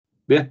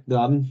Yeah,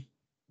 no, I'm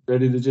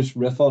ready to just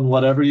riff on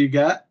whatever you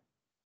got.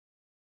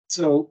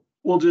 So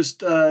we'll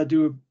just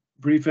do a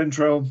brief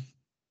intro.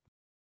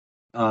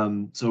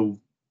 So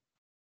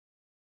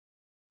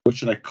what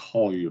should I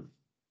call you?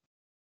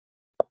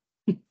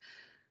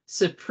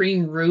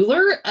 Supreme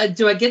ruler?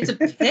 Do I get to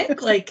pick?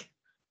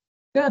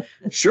 Yeah,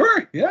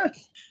 sure. Yeah.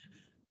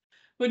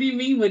 What do you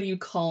mean? What do you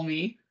call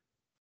me?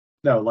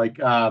 No,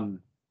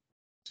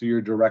 so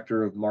you're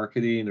director of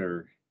marketing,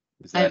 or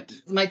is that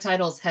my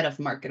title is head of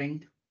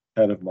marketing?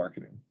 Head of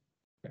marketing.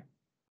 Okay.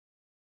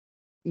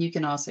 You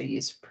can also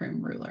use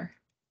supreme ruler.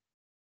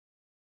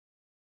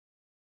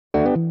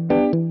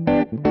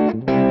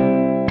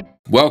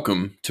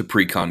 Welcome to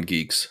Precon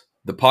Geeks,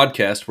 the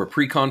podcast where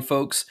Precon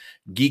folks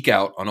geek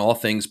out on all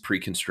things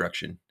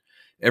pre-construction.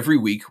 Every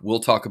week,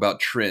 we'll talk about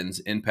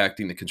trends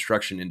impacting the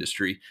construction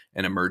industry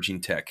and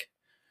emerging tech.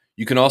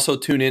 You can also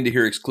tune in to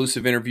hear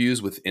exclusive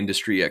interviews with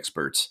industry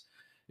experts.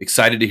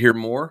 Excited to hear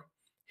more?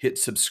 Hit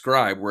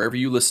subscribe wherever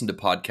you listen to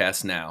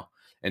podcasts now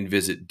and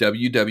visit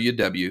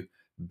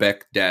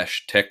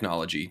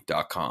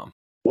www.beck-technology.com.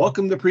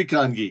 Welcome to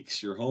Precon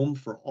Geeks, your home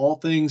for all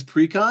things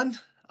Precon.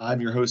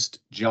 I'm your host,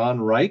 John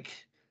Reich,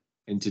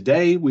 and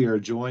today we are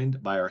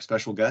joined by our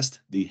special guest,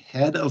 the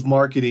head of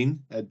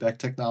marketing at Beck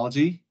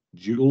Technology,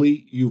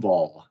 Julie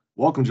Huval.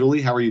 Welcome,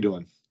 Julie. How are you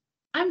doing?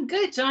 I'm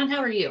good, John. How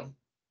are you?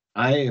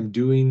 I am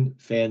doing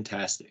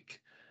fantastic.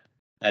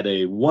 Had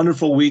a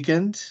wonderful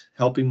weekend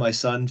helping my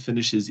son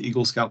finish his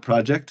Eagle Scout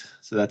project.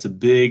 So that's a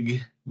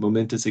big,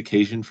 momentous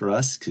occasion for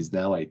us because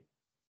now I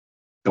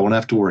don't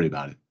have to worry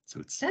about it. So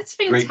that's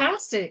fantastic. Great.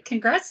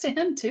 Congrats to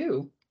him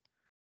too.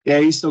 Yeah,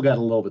 he's still got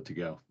a little bit to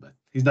go, but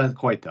he's not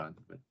quite done.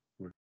 But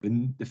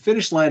the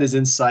finish line is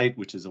in sight,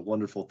 which is a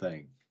wonderful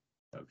thing.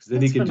 Because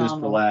then he can just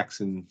relax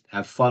and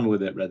have fun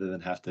with it rather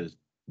than have to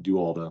do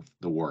all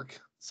the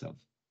work. So,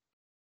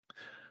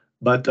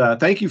 but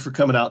thank you for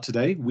coming out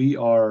today. We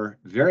are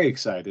very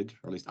excited,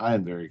 or at least I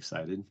am very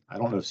excited. I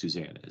don't know if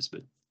Suzanne is,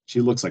 but she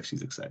looks like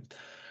she's excited.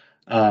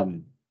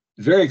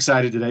 Very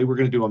excited today. We're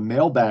going to do a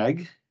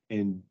mailbag,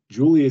 and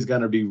Julie is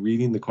going to be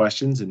reading the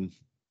questions and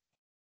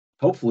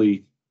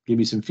hopefully give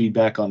me some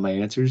feedback on my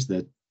answers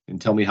and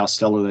tell me how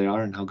stellar they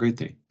are and how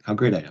great I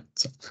am.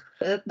 So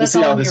that's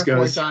all I'm here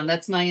for, John.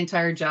 That's my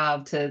entire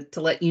job to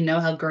let you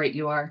know how great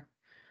you are.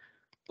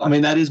 I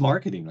mean, that is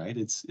marketing, right?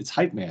 It's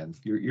hype man.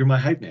 You're my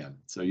hype man.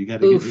 So you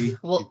got to get me.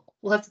 We'll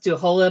have to do a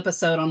whole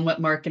episode on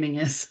what marketing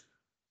is.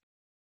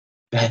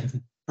 That's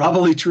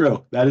probably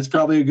true. That is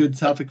probably a good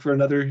topic for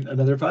another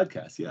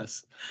podcast.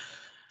 Yes.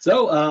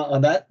 So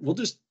on that, you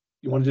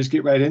want to just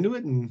get right into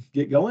it and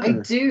get going?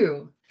 I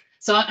do.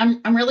 So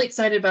I'm really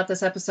excited about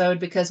this episode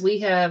because we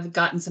have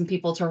gotten some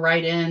people to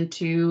write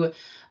into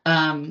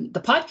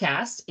the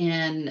podcast,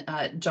 and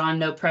John,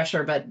 no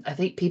pressure, but I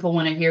think people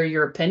want to hear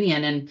your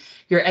opinion and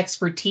your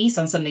expertise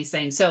on some of these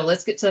things. So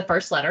let's get to the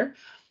first letter.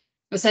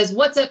 It says,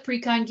 "What's up,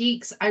 Precon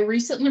Geeks? I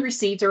recently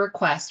received a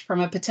request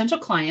from a potential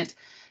client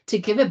to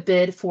give a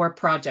bid for a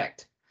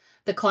project.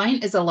 The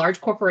client is a large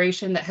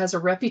corporation that has a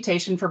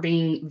reputation for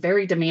being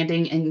very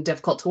demanding and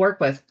difficult to work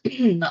with."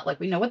 Not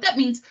like we know what that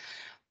means.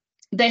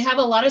 "They have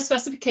a lot of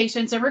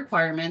specifications and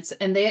requirements,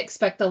 and they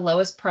expect the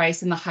lowest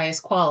price and the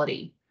highest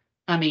quality."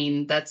 I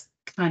mean, that's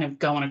kind of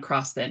going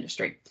across the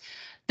industry.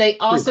 They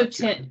also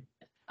tend,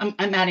 I'm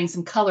adding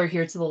some color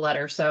here to the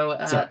letter. So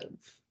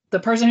the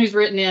person who's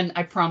written in,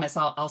 I promise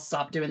I'll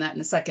stop doing that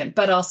in a second,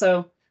 but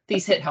also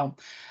these hit home.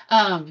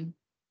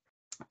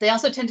 They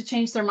also tend to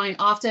change their mind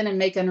often and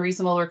make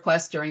unreasonable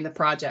requests during the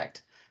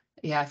project.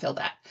 Yeah, I feel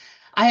that.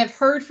 "I have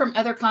heard from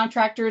other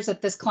contractors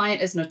that this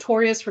client is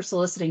notorious for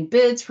soliciting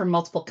bids from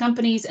multiple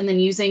companies and then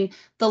using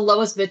the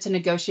lowest bid to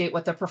negotiate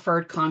with a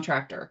preferred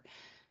contractor.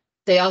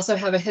 They also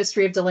have a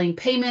history of delaying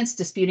payments,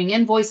 disputing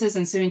invoices,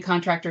 and suing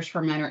contractors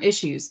for minor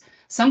issues.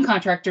 Some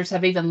contractors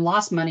have even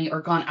lost money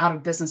or gone out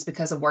of business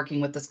because of working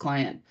with this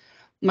client.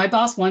 My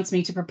boss wants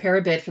me to prepare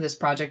a bid for this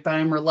project, but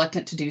I'm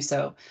reluctant to do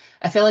so.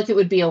 I feel like it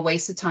would be a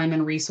waste of time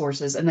and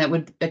resources, and that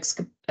would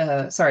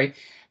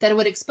it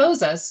would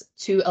expose us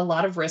to a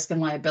lot of risk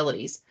and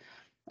liabilities.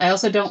 I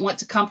also don't want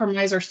to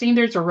compromise our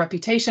standards or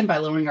reputation by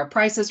lowering our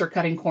prices or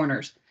cutting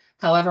corners.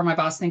 However, my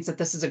boss thinks that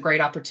this is a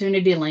great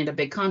opportunity to land a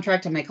big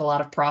contract and make a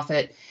lot of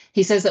profit.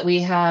 He says that we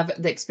have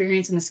the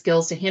experience and the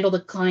skills to handle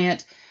the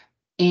client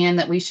and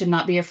that we should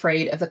not be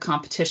afraid of the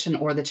competition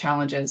or the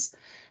challenges.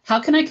 How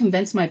can I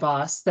convince my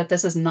boss that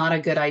this is not a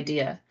good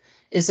idea?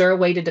 Is there a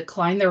way to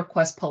decline the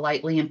request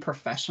politely and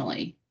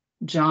professionally?"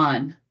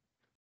 John,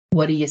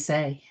 what do you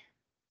say?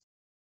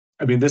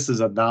 I mean, this is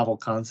a novel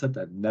concept.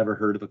 I've never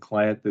heard of a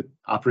client that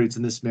operates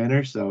in this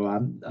manner. So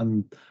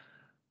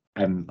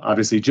I'm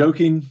obviously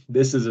joking.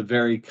 This is a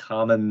very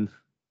common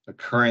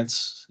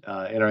occurrence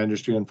in our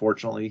industry,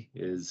 unfortunately,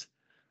 is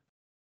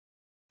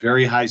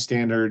very high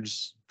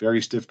standards,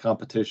 very stiff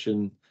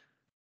competition,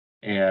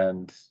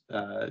 and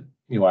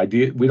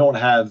we don't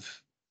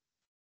have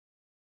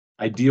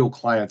ideal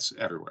clients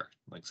everywhere.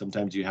 Like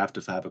sometimes you have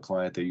to have a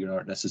client that you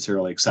aren't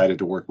necessarily excited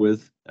to work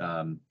with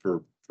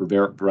for a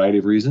variety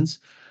of reasons.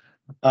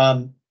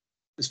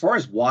 As far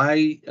as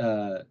why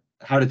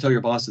how to tell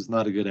your boss is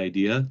not a good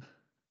idea.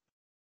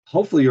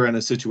 Hopefully you're in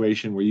a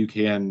situation where you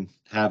can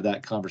have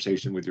that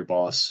conversation with your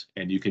boss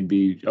and you can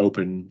be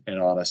open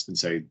and honest and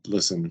say,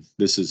 listen,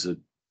 this is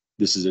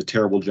a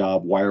terrible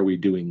job. Why are we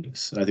doing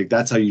this? And I think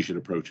that's how you should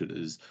approach it,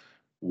 is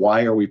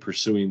why are we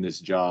pursuing this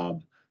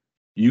job?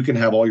 You can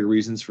have all your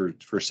reasons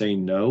for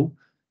saying no,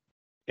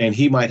 and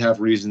he might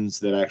have reasons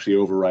that actually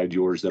override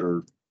yours that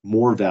are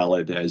more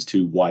valid as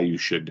to why you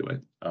should do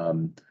it.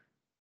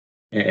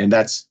 And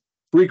that's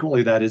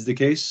frequently that is the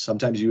case.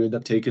 Sometimes you end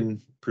up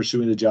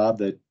pursuing a job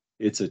that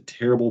it's a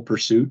terrible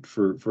pursuit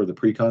for the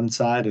pre-con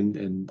side,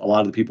 and a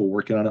lot of the people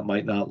working on it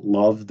might not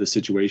love the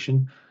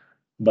situation,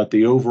 but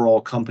the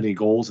overall company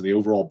goals and the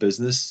overall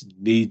business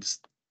needs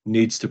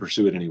to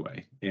pursue it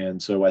anyway.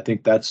 And so I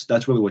think that's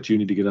really what you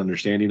need to get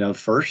understanding of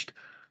first,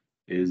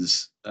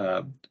 is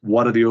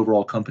what are the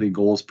overall company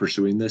goals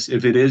pursuing this?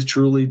 If it is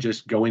truly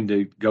just going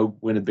to go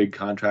win a big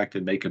contract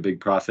and make a big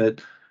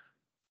profit,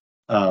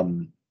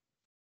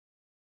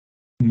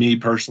 me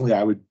personally,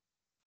 I would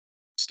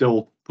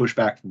still push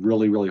back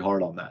really, really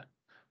hard on that.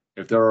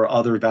 If there are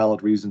other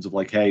valid reasons of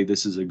like, hey,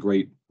 this is a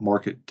great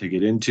market to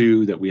get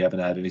into that we haven't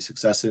had any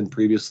success in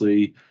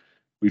previously,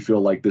 we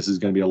feel like this is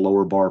going to be a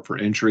lower bar for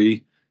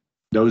entry,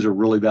 those are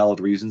really valid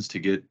reasons to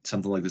get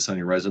something like this on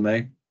your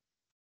resume.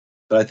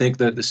 But I think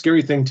that the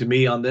scary thing to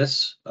me on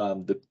this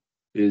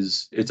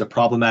is it's a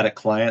problematic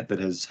client that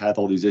has had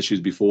all these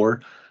issues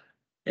before,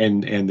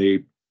 and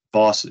your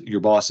boss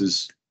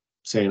is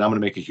saying, I'm going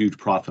to make a huge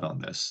profit on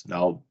this.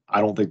 Now, I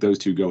don't think those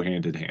two go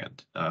hand in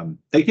hand.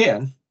 They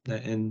can,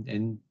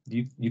 and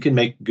you can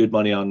make good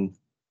money on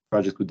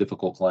projects with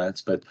difficult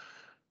clients, but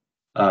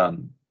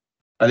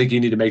I think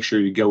you need to make sure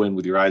you go in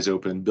with your eyes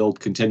open,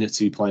 build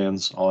contingency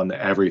plans on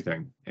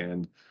everything,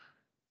 and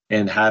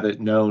have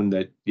it known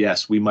that,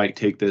 yes, we might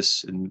take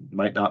this and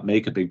might not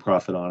make a big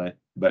profit on it,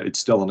 but it's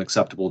still an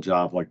acceptable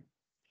job. Like,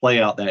 play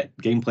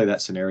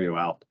that scenario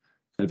out.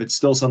 And if it's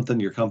still something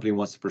your company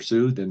wants to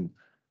pursue, then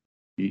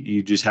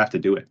you just have to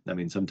do it. I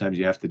mean, sometimes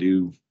you have to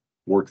do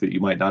work that you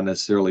might not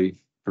necessarily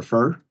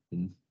prefer,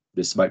 and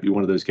this might be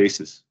one of those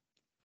cases.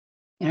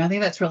 I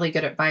think that's really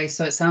good advice.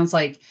 So it sounds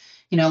like,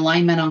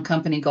 alignment on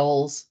company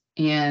goals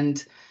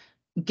and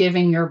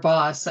giving your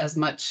boss as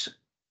much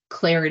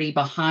clarity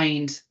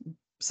behind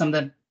some of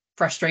the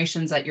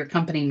frustrations that your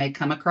company may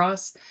come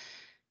across.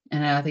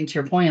 And I think to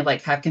your point of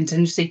like, have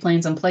contingency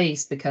plans in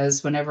place,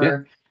 because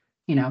whenever,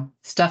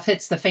 stuff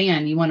hits the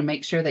fan, you want to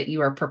make sure that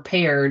you are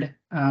prepared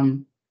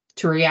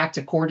to react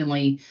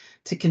accordingly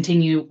to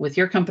continue with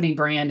your company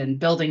brand and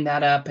building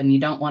that up. And you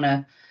don't want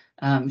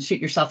to shoot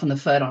yourself in the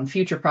foot on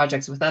future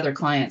projects with other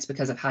clients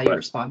because of how you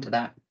respond to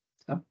that.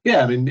 So.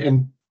 Yeah, I mean,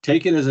 and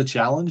take it as a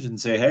challenge and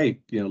say, hey,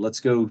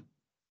 let's go,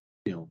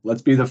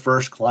 let's be the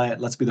first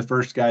client. Let's be the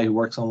first guy who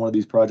works on one of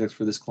these projects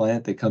for this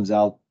client that comes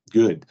out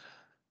good.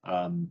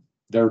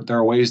 There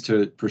are ways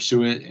to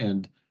pursue it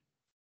and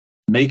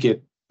make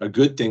it a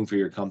good thing for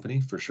your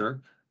company, for sure.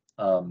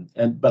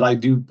 But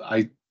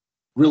I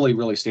really,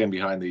 really stand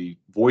behind the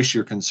voice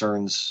your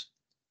concerns,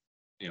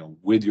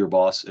 with your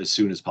boss as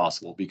soon as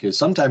possible, because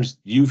sometimes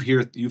you've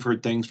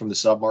heard things from the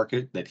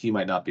sub-market that he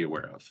might not be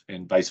aware of,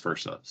 and vice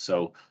versa.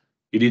 So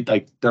you need,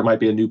 there might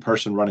be a new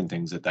person running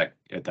things at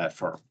that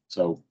firm.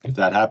 So if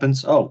that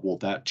happens,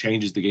 that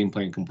changes the game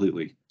plan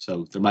completely.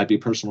 So there might be a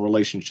personal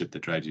relationship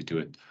that drives you to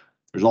it.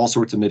 There's all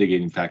sorts of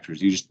mitigating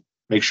factors. You just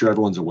make sure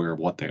everyone's aware of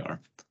what they are.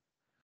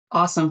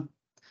 Awesome.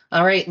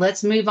 All right,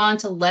 let's move on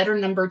to letter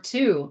number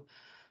 2.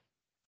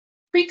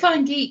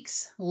 Precon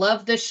Geeks,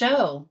 love the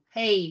show.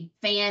 Hey,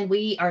 fan,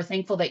 we are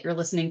thankful that you're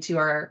listening to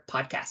our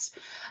podcast.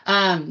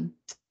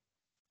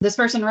 This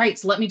person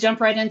writes, let me jump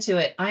right into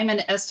it. I'm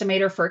an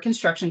estimator for a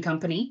construction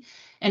company,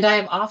 and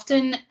I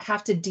often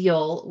have to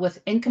deal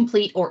with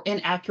incomplete or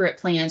inaccurate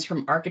plans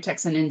from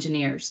architects and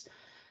engineers.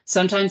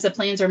 Sometimes the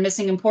plans are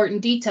missing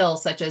important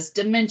details such as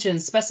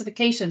dimensions,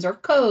 specifications, or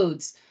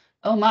codes.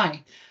 Oh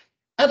my.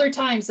 Other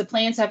times the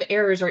plans have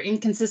errors or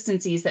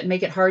inconsistencies that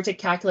make it hard to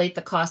calculate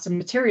the cost of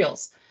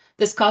materials.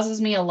 This causes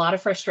me a lot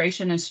of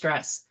frustration and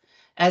stress,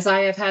 as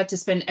I have had to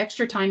spend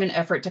extra time and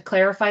effort to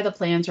clarify the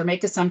plans or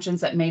make assumptions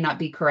that may not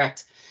be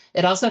correct.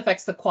 It also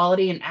affects the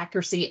quality and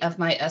accuracy of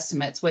my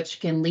estimates,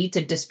 which can lead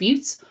to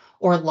disputes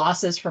or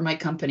losses for my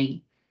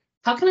company.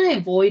 How can I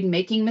avoid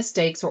making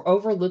mistakes or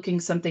overlooking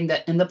something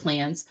that in the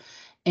plans?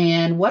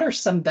 And what are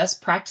some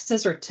best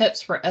practices or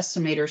tips for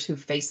estimators who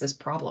face this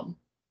problem?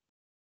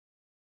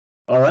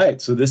 All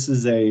right, so this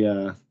is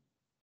a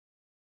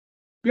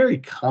very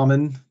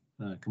common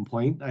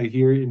complaint I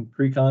hear in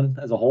Precon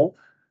as a whole.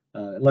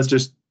 Let's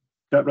just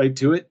cut right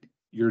to it.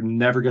 You're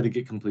never going to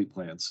get complete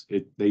plans.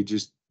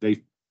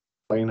 They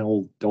plain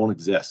old don't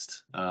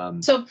exist.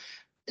 So,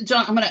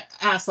 John, I'm going to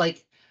ask,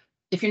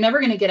 if you're never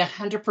going to get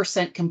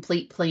 100%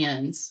 complete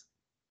plans,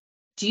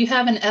 do you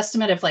have an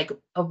estimate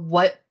of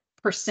what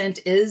percent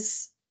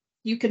is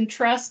you can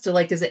trust?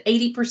 Or is it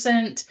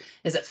 80%?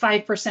 Is it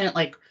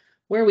 5%?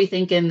 Where are we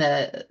thinking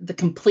the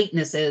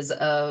completeness is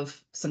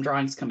of some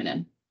drawings coming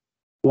in?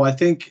 Well, I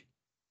think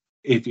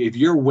if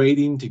you're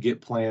waiting to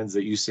get plans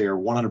that you say are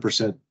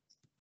 100%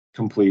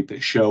 complete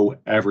that show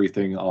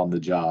everything on the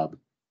job.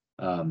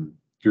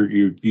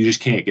 You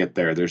just can't get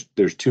there.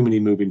 There's too many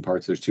moving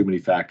parts. There's too many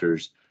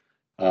factors.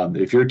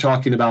 If you're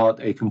talking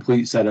about a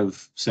complete set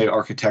of, say,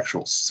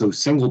 architectural, so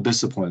single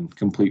discipline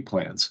complete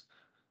plans,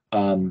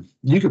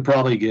 you could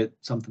probably get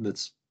something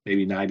that's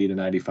maybe 90 to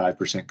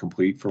 95%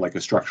 complete for like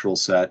a structural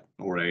set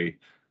or a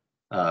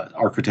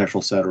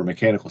architectural set or a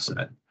mechanical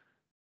set.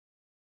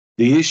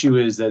 The issue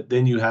is that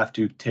then you have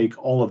to take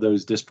all of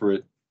those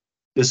disparate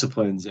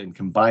disciplines and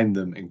combine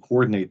them and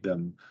coordinate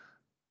them.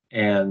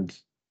 And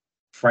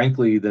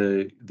frankly,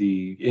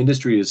 the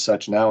industry is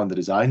such now on the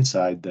design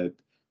side that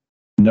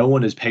no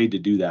one is paid to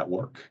do that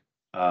work.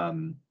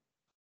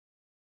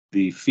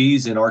 The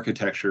fees in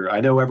architecture, I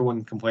know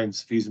everyone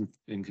complains fees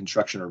in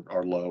construction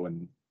are low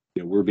and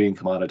we're being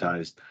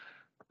commoditized.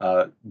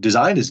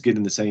 Design is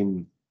getting the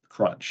same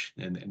crunch,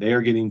 and they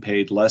are getting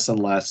paid less and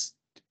less,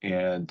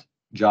 and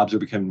jobs are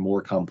becoming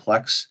more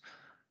complex,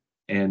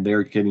 and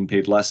they're getting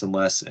paid less and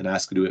less and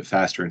asked to do it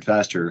faster and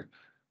faster.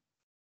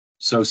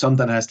 So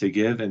something has to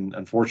give, and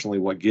unfortunately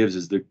what gives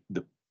is the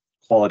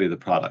quality of the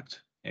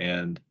product.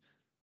 And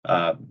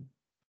I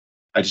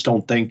just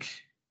don't think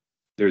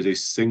there's a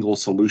single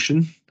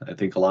solution. I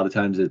think a lot of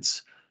times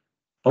it's,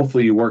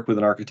 hopefully you work with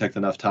an architect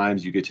enough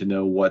times, you get to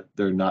know what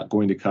they're not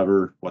going to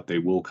cover, what they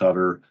will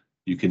cover.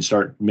 You can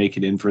start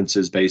making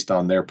inferences based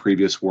on their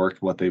previous work,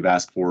 what they've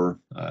asked for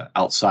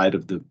outside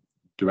of the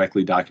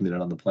directly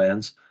documented on the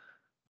plans.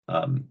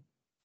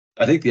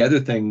 I think the other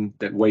thing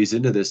that weighs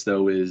into this,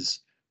 though, is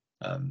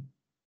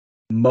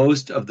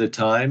most of the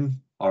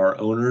time our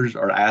owners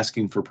are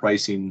asking for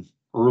pricing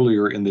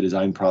earlier in the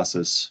design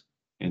process.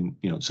 And,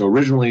 so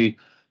originally,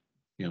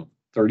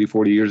 30,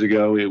 40 years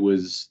ago, it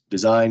was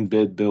design,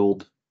 bid,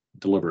 build,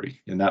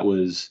 delivery. And that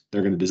was,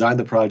 they're going to design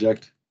the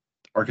project,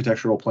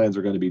 architectural plans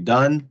are going to be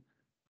done,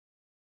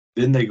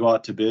 then they go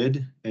out to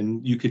bid,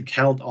 and you could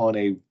count on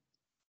a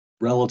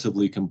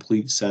relatively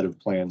complete set of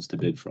plans to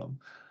bid from.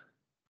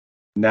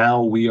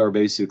 Now we are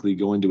basically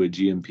going to a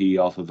GMP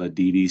off of a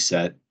DD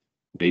set,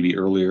 maybe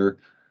earlier.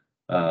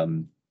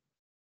 And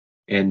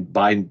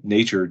by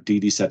nature,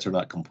 DD sets are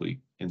not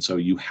complete. And so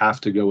you have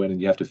to go in and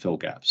you have to fill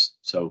gaps.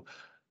 So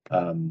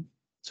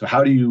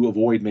how do you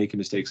avoid making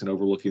mistakes and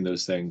overlooking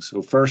those things?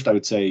 So first, I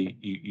would say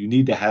you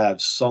need to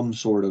have some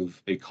sort of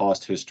a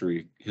cost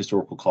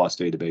historical cost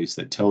database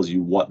that tells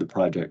you what the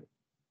project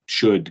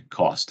should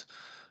cost.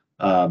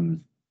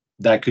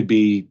 That could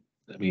be,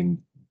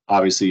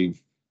 obviously,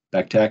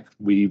 Beck Tech,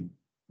 we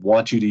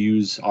want you to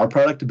use our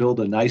product to build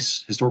a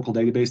nice historical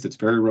database that's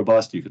very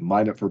robust. You can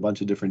mine it for a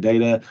bunch of different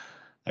data.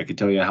 I could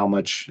tell you how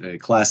much a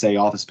Class A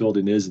office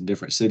building is in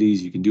different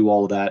cities. You can do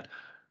all of that.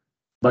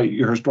 But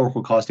your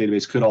historical cost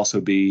database could also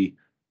be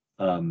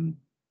the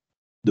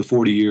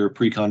 40-year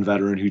Precon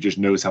veteran who just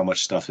knows how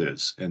much stuff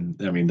is. And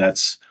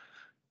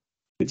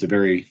it's a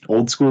very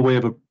old school way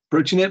of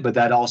approaching it, but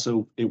that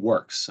also, it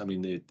works.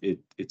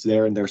 It's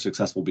there and they're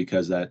successful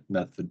because that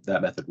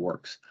method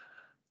works.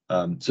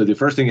 So the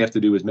first thing you have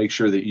to do is make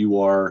sure that you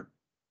are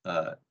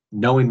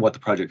knowing what the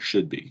project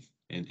should be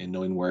and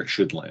knowing where it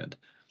should land.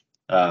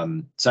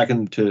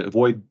 Second, to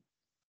avoid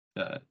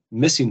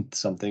missing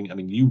something,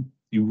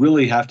 you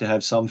really have to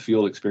have some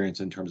field experience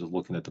in terms of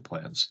looking at the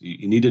plans.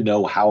 You need to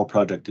know how a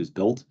project is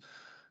built.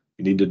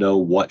 You need to know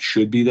what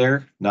should be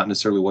there, not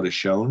necessarily what is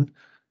shown.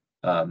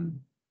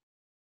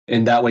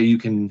 And that way you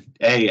can,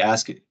 A,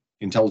 ask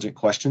intelligent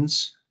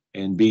questions,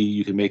 and B,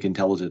 you can make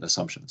intelligent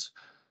assumptions.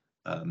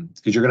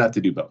 Because you're going to have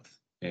to do both.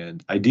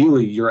 And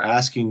ideally, you're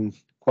asking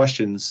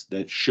questions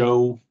that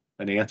show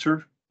an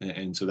answer.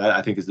 And so that,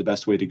 I think, is the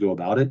best way to go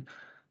about it.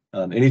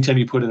 Anytime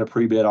you put in a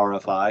pre-bid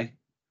RFI,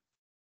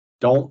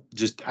 don't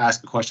just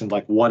ask a question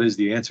like, what is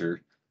the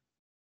answer?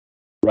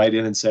 Write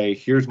in and say,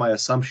 here's my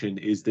assumption.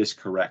 Is this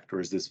correct or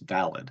is this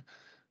valid?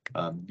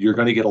 You're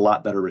going to get a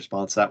lot better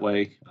response that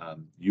way.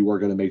 You are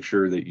going to make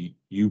sure that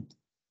you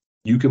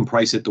can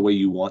price it the way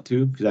you want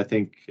to. Because I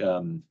think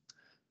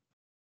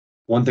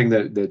one thing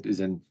that is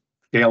in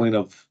scaling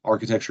of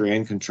architecture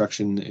and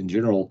construction in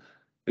general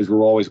is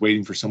we're always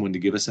waiting for someone to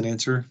give us an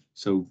answer.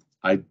 So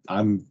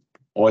I'm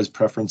always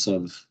preference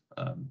of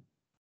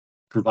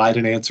provide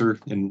an answer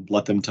and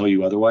let them tell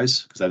you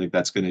otherwise, because I think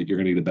you're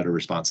gonna get a better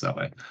response that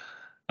way.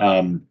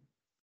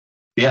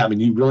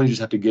 You really just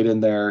have to get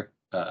in there,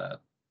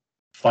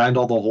 find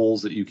all the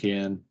holes that you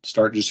can,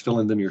 start just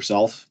filling them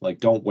yourself. Like,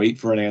 don't wait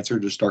for an answer,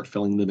 just start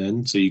filling them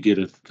in so you get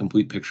a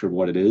complete picture of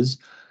what it is.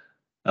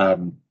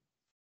 And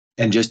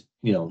just,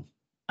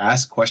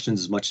 ask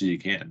questions as much as you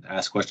can.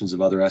 Ask questions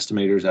of other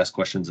estimators, ask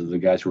questions of the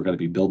guys who are going to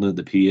be building it,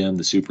 the PM,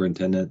 the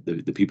superintendent,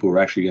 the people who are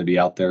actually going to be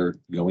out there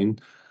going.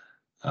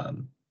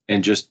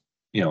 And just,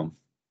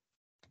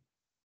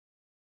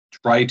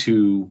 try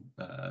to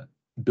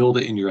build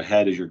it in your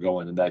head as you're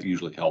going, and that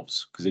usually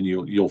helps, because then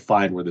you'll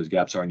find where those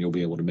gaps are and you'll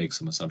be able to make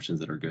some assumptions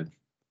that are good.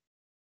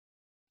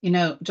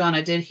 John,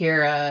 I did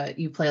hear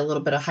you play a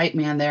little bit of hype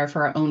man there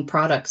for our own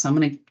products. So I'm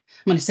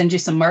gonna send you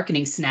some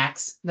marketing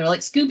snacks. They're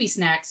like Scooby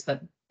snacks,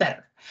 but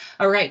better.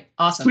 All right,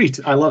 awesome. Sweet,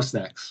 I love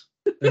snacks.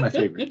 They're my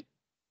favorite.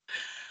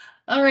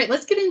 All right,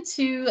 let's get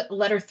into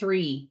letter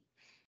 3.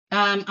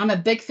 I'm a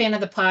big fan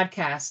of the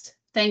podcast.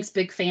 Thanks,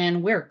 big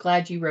fan. We're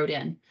glad you wrote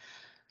in.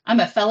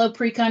 I'm a fellow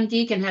Precon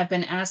geek and have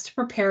been asked to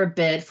prepare a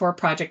bid for a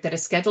project that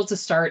is scheduled to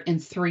start in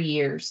 3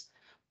 years.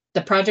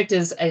 The project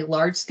is a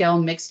large-scale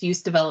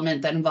mixed-use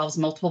development that involves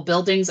multiple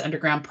buildings,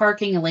 underground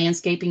parking,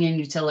 landscaping, and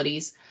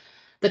utilities.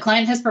 The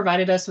client has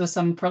provided us with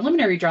some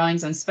preliminary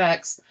drawings and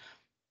specs,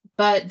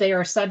 but they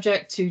are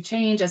subject to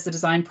change as the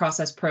design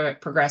process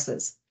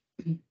progresses.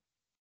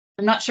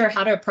 I'm not sure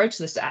how to approach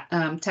this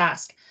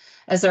task,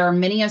 as there are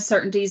many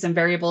uncertainties and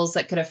variables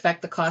that could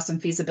affect the cost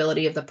and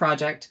feasibility of the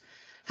project.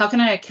 How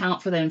can I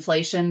account for the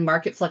inflation,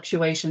 market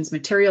fluctuations,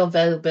 material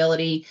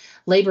availability,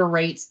 labor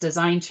rates,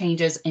 design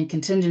changes, and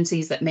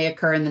contingencies that may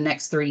occur in the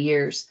next 3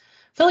 years?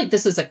 I feel like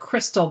this is a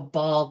crystal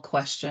ball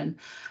question.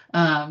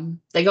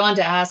 They go on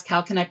to ask,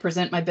 how can I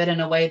present my bid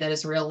in a way that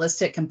is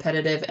realistic,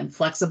 competitive, and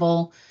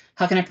flexible?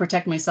 How can I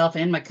protect myself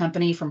and my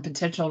company from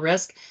potential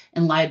risk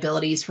and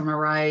liabilities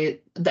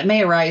that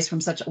may arise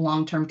from such a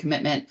long-term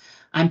commitment?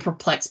 I'm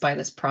perplexed by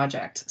this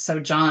project. So,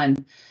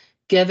 John,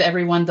 give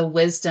everyone the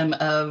wisdom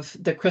of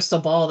the crystal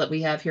ball that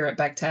we have here at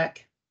Beck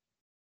Tech.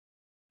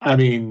 I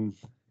mean,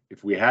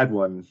 if we had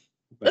one,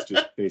 let's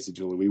just face it,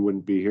 Julie, we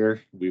wouldn't be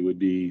here. We would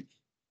be,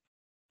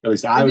 at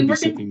least I would be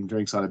sipping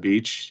drinks on a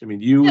beach. I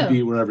mean, you would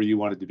be wherever you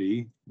wanted to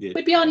be.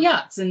 We'd be on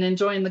yachts and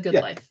enjoying the good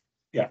life.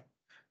 Yeah.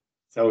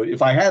 So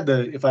if I had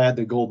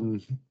the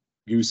golden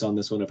goose on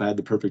this one, if I had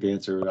the perfect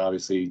answer,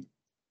 obviously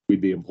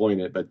we'd be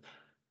employing it. But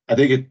I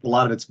think a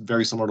lot of it's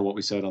very similar to what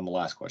we said on the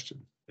last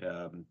question.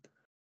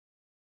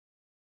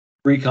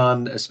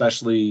 Precon,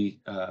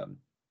 especially,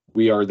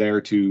 we are there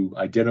to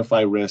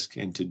identify risk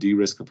and to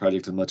de-risk the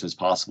project as much as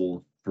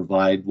possible,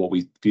 provide what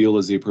we feel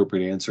is the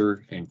appropriate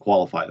answer, and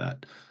qualify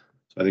that.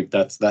 So I think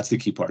that's the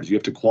key part, is you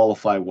have to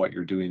qualify what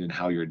you're doing and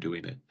how you're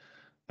doing it.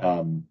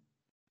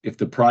 If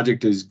the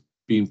project is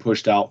being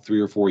pushed out 3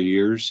 or 4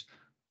 years,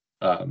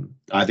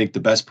 I think the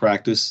best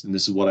practice, and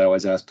this is what I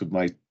always ask of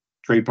my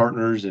trade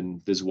partners,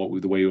 and this is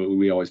the way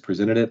we always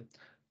presented it.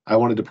 I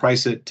wanted to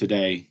price it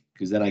today,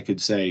 because then I could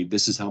say,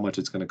 this is how much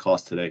it's going to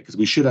cost today, because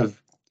we should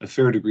have a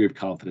fair degree of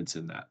confidence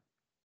in that.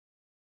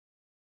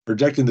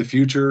 Projecting the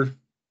future,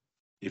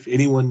 if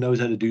anyone knows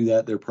how to do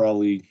that, they're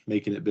probably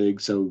making it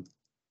big. So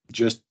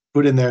just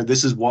put in there,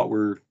 this is what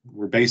we're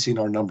basing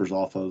our numbers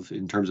off of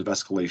in terms of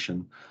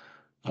escalation.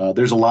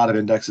 There's a lot of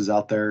indexes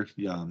out there.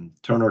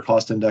 Turner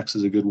Cost Index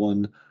is a good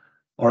one.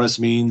 RS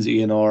Means,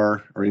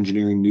 ENR, or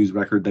Engineering News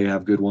Record, they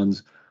have good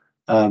ones.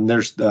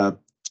 There's the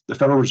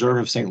Federal Reserve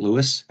of St.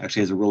 Louis actually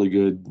has a really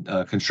good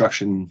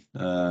construction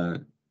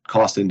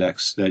cost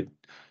index that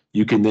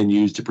you can then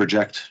use to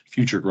project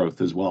future growth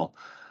as well.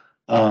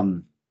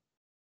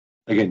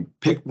 Again,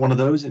 pick one of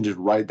those and just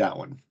write that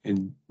one.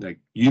 And like,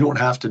 you don't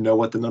have to know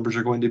what the numbers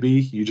are going to be.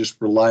 You just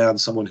rely on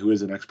someone who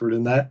is an expert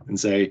in that and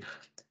say,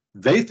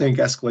 they think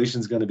escalation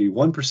is going to be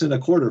 1% a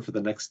quarter for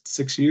the next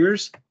 6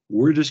 years.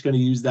 We're just going to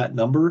use that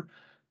number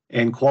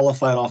and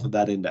qualify it off of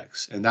that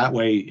index. And that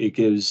way it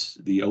gives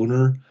the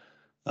owner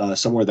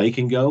somewhere they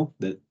can go,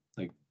 that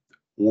like,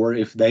 or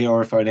if they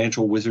are a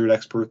financial wizard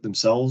expert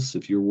themselves,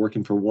 if you're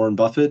working for Warren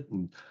Buffett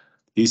and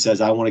he says,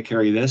 I want to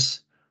carry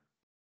this,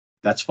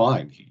 that's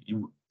fine.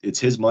 It's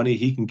his money.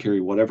 He can carry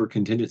whatever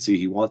contingency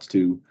he wants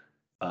to,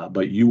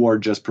 but you are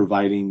just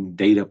providing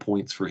data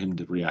points for him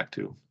to react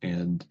to.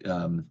 And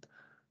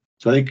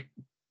so I think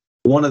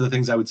one of the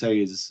things I would say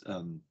is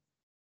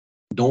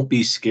don't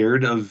be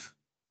scared of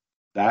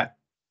that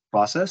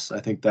process. I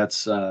think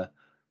that's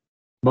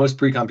most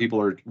pre-con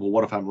people are, well,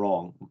 what if I'm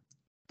wrong?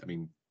 I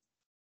mean,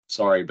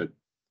 sorry, but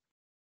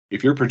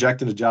if you're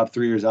projecting a job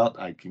 3 years out,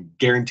 I can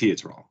guarantee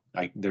it's wrong.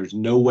 There's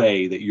no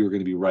way that you're going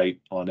to be right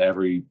on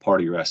every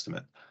part of your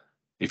estimate.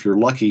 If you're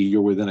lucky,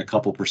 you're within a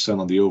couple %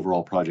 on the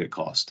overall project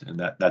cost. And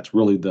that's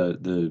really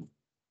the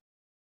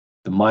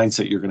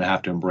mindset you're going to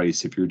have to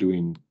embrace if you're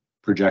doing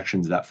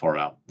projections that far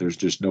out. There's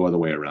just no other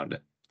way around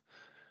it.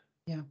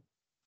 Yeah,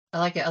 I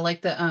like it. I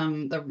like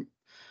the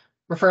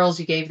referrals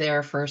you gave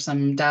there for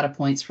some data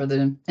points for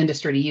the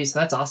industry to use. So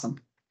that's awesome.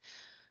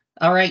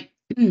 All right.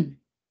 The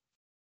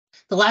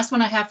last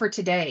one I have for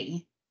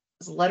today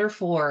is letter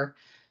 4.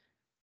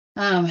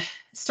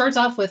 Starts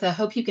off with, I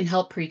hope you can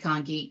help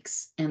Precon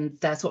Geeks, and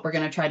that's what we're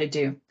going to try to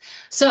do.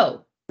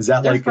 So is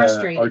that like a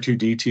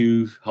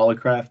R2D2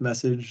 holocraft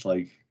message?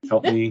 Like,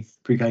 help me,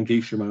 Precon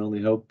Geeks, you're my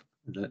only hope.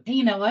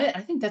 You know what? I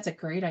think that's a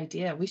great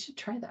idea. We should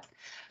try that.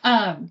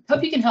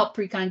 Hope you can help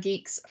Precon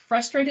Geeks.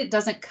 Frustrated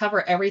doesn't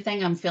cover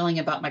everything I'm feeling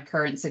about my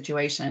current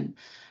situation.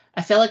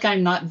 I feel like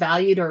I'm not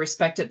valued or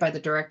respected by the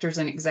directors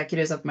and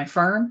executives of my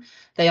firm.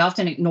 They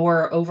often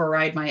ignore or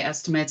override my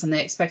estimates, and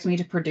they expect me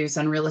to produce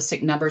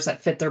unrealistic numbers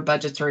that fit their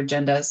budgets or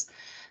agendas.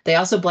 They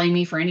also blame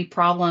me for any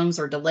problems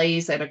or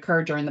delays that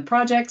occur during the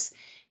projects,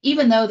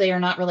 even though they are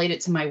not related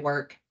to my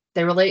work.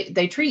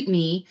 They treat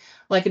me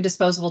like a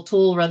disposable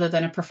tool rather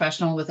than a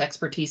professional with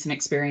expertise and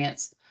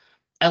experience.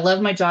 I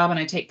love my job and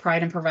I take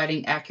pride in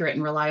providing accurate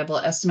and reliable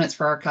estimates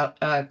for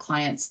our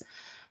clients.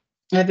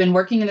 I've been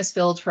working in this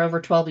field for over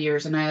 12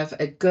 years and I have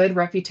a good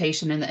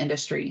reputation in the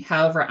industry.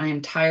 However, I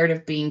am tired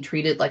of being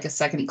treated like a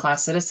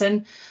second-class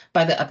citizen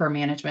by the upper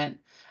management.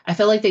 I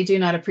feel like they do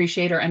not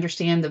appreciate or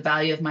understand the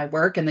value of my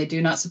work and they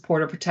do not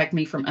support or protect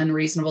me from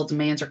unreasonable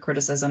demands or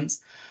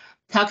criticisms.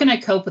 How can I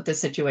cope with this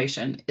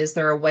situation? Is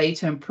there a way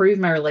to improve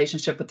my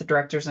relationship with the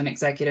directors and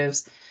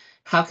executives?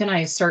 How can I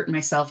assert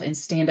myself and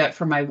stand up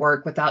for my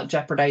work without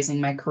jeopardizing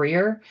my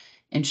career?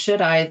 And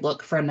should I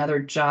look for another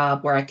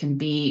job where I can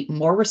be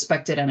more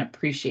respected and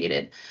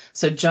appreciated?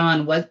 So,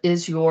 John, what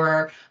is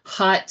your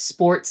hot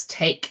sports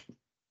take?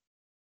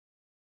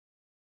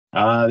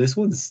 This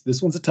one's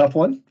a tough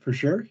one for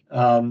sure.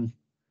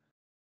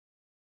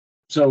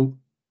 So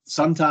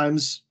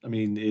sometimes, I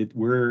mean,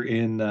 we're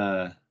in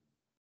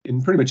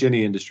pretty much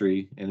any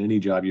industry and any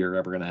job you're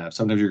ever going to have.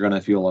 Sometimes you're going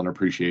to feel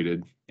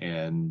unappreciated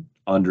and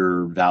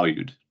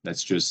undervalued.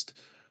 That's just,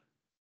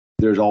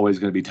 there's always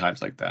going to be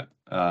times like that.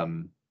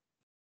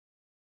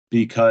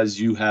 Because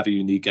you have a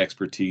unique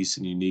expertise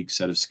and unique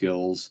set of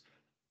skills.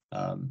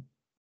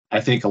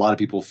 I think a lot of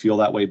people feel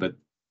that way, but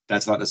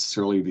that's not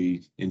necessarily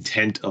the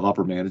intent of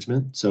upper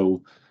management.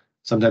 So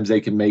sometimes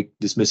they can make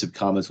dismissive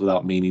comments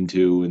without meaning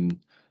to, and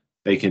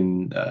they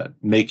can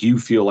make you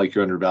feel like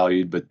you're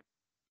undervalued, but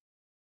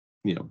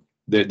you know,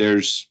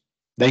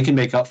 they can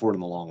make up for it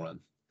in the long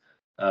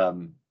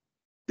run.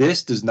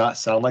 This does not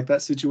sound like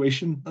that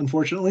situation,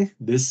 unfortunately.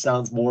 This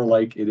sounds more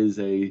like it is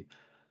a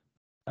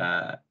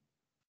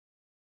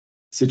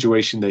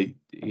situation that,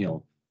 you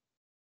know,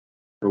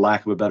 for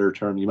lack of a better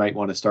term, you might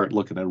want to start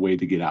looking at a way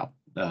to get out.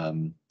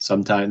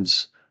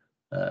 Sometimes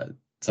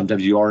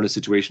you are in a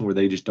situation where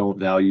they just don't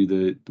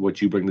value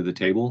what you bring to the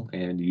table,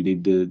 and you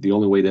need to. The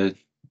only way to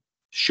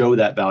show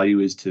that value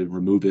is to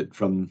remove it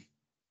from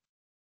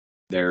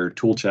their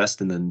tool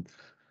chest, and then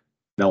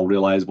they'll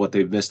realize what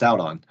they've missed out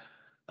on.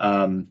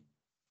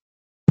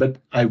 But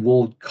I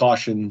will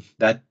caution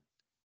that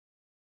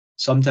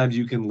sometimes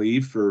you can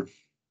leave for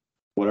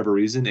whatever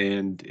reason,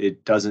 and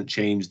it doesn't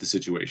change the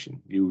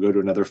situation. You go to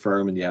another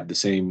firm and you have the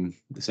same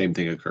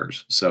thing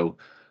occurs. So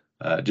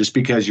just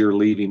because you're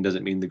leaving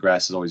doesn't mean the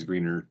grass is always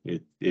greener.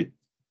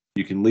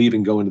 You can leave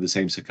and go into the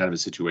same kind of a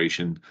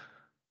situation.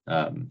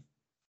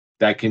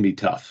 That can be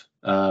tough.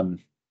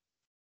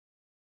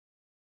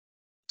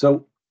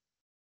 So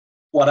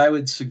what I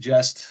would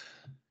suggest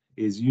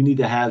is you need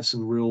to have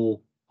some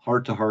real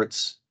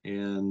heart-to-hearts,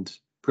 and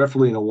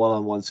preferably in a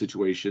one-on-one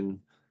situation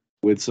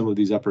with some of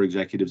these upper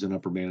executives and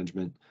upper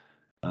management.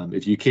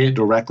 If you can't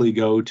directly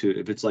go to,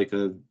 if it's like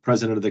a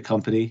president of the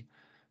company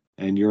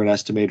and you're an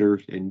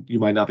estimator and you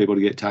might not be able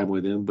to get time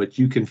with them, but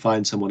you can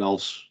find someone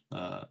else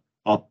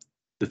up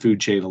the food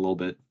chain a little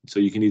bit. So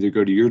you can either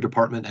go to your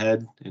department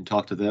head and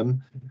talk to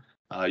them.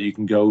 You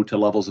can go to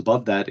levels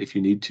above that if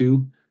you need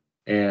to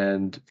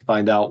and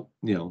find out,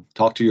 you know,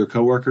 talk to your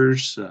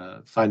coworkers,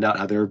 find out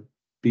how they're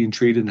being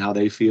treated and how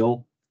they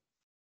feel.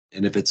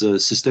 And if it's a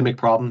systemic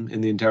problem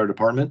in the entire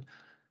department,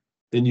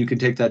 then you can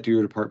take that to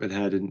your department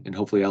head and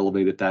hopefully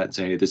elevate at that and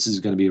say, hey, this is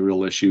going to be a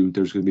real issue.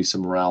 There's going to be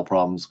some morale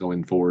problems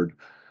going forward.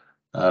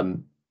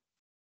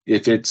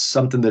 If it's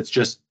something that's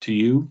just to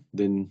you,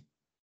 then,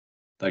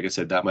 like I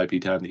said, that might be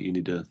time that you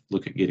need to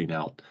look at getting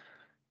out.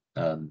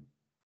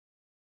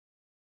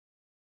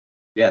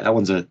 Yeah,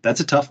 that's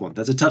a tough one.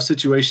 That's a tough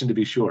situation to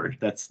be sure.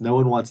 No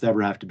one wants to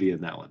ever have to be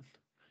in that one.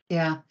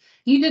 Yeah,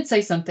 you did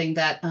say something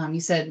that you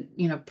said,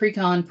 you know,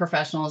 pre-con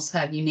professionals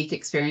have unique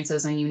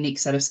experiences and a unique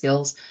set of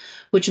skills,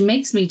 which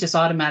makes me just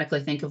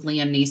automatically think of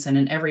Liam Neeson,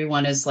 and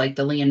everyone is like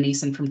the Liam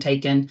Neeson from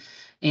Taken.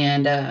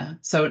 And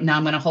so now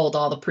I'm going to hold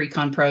all the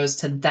pre-con pros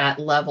to that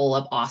level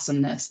of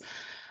awesomeness.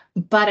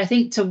 But I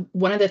think to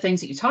one of the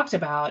things that you talked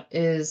about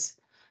is,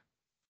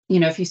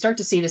 you know, if you start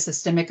to see the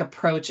systemic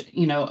approach,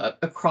 you know,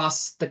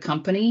 across the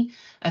company,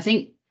 I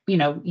think, you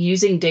know,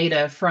 using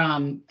data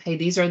from, hey,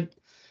 these are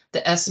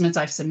the estimates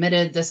I've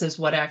submitted, this is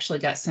what actually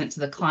got sent to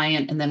the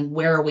client, and then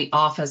where are we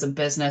off as a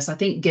business? I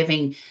think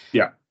giving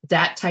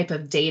that type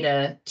of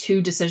data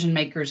to decision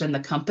makers in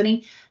the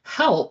company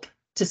help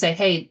to say,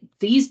 hey,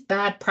 these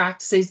bad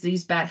practices,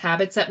 these bad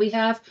habits that we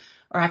have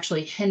are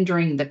actually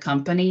hindering the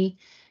company,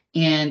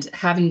 and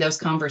having those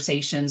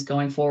conversations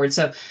going forward.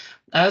 So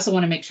I also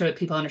want to make sure that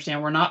people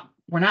understand we're not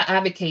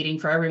advocating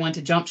for everyone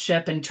to jump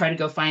ship and try to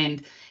go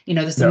find, you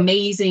know, this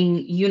amazing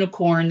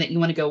unicorn that you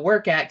want to go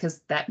work at,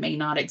 because that may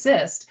not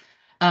exist.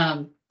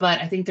 But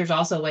I think there's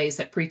also ways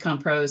that pre-con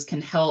pros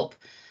can help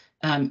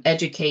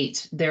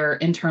educate their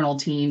internal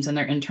teams and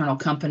their internal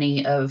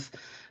company of,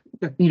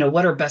 you know,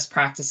 what are best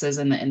practices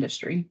in the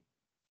industry.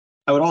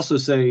 I would also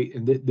say,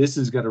 and this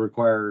is going to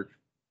require,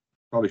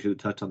 probably should have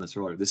touched on this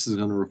earlier, this is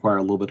going to require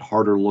a little bit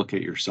harder look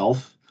at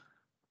yourself.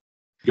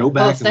 Go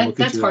back and look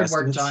at your hard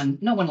estimates. Work, John.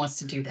 No one wants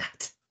to do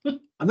that.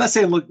 I'm not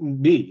saying look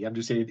me. I'm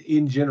just saying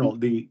in general,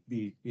 the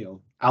you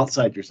know,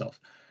 outside yourself.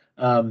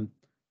 Go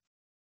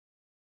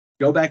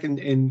back and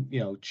you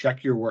know,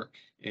 check your work.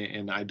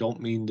 And I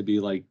don't mean to be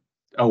like,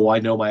 oh, I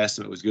know my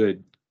estimate was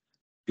good.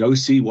 Go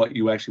see what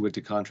you actually went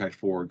to contract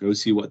for. Go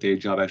see what the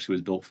job actually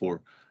was built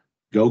for.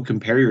 Go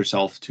compare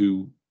yourself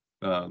to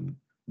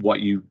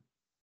what you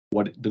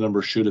what the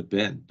number should have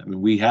been. I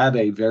mean, we have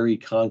a very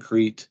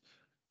concrete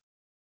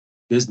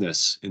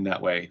business in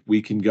that way.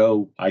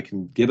 I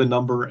can give a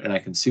number and I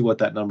can see what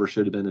that number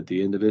should have been at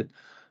the end of it.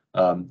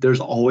 There's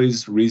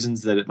always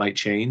reasons that it might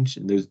change,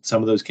 and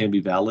some of those can be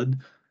valid,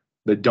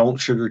 but don't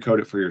sugarcoat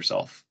it for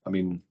yourself. I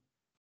mean,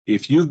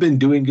 if you've been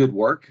doing good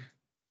work,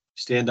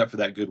 stand up for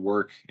that good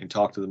work and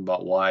talk to them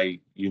about why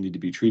you need to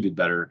be treated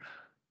better.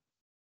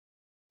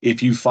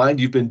 If you find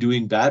you've been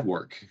doing bad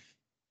work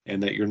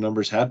and that your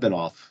numbers have been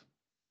off,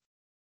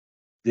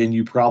 then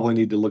you probably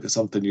need to look at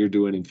something you're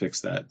doing and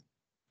fix that.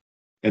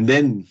 And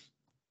then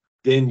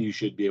you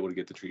should be able to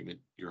get the treatment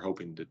you're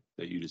hoping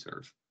that you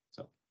deserve.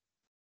 So,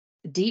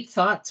 deep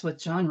thoughts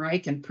with John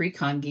Reich and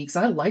Precon Geeks.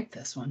 I like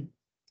this one.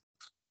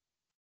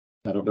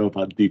 I don't know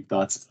about deep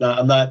thoughts.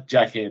 I'm not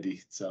Jack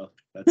Handy, so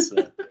that's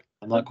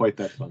I'm not quite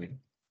that funny.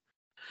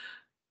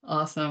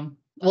 Awesome.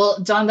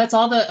 Well, John, that's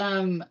all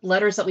the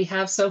letters that we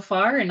have so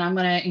far, and I'm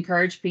going to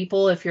encourage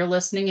people, if you're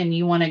listening and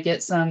you want to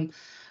get some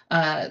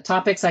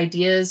topics,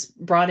 ideas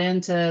brought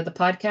into the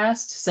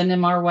podcast, send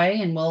them our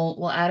way, and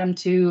we'll add them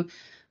to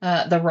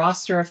the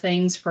roster of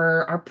things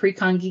for our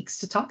Precon Geeks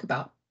to talk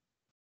about.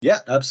 Yeah,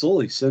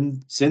 absolutely.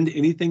 Send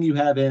anything you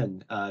have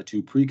in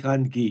to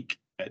precongeek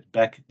at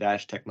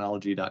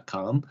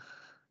beck-technology.com.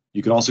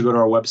 You can also go to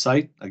our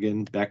website,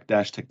 again,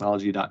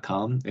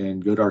 beck-technology.com,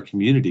 and go to our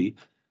community,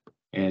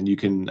 and you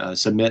can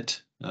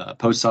submit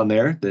posts on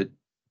there that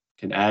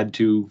can add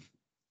to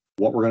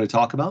what we're going to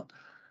talk about.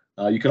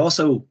 You can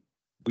also,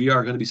 we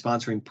are going to be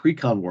sponsoring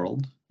Precon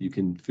World. You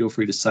can feel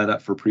free to sign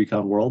up for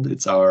Precon World.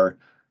 It's our,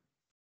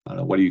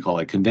 what do you call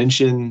it,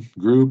 convention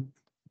group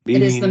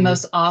meeting. It is the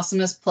most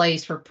awesomest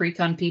place for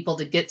Precon people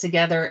to get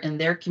together in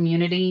their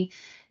community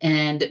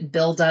and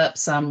build up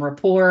some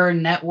rapport,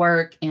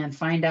 network, and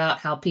find out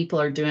how people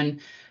are doing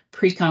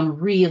Precon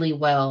really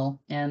well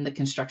in the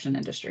construction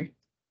industry.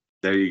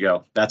 There you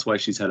go. That's why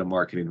she's head of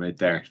marketing right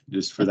there.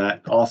 Just for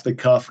that off the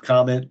cuff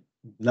comment,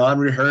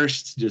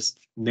 non-rehearsed, just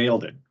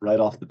nailed it right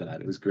off the bat.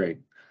 It was great.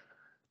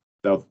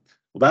 So,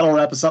 well, that'll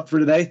wrap us up for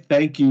today.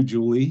 Thank you,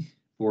 Julie,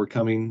 for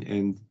coming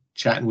and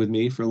chatting with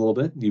me for a little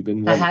bit. You've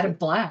been wonderful. I had a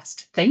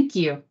blast. Thank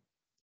you.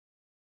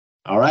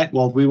 All right.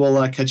 Well, we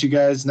will catch you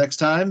guys next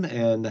time,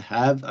 and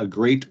have a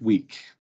great week.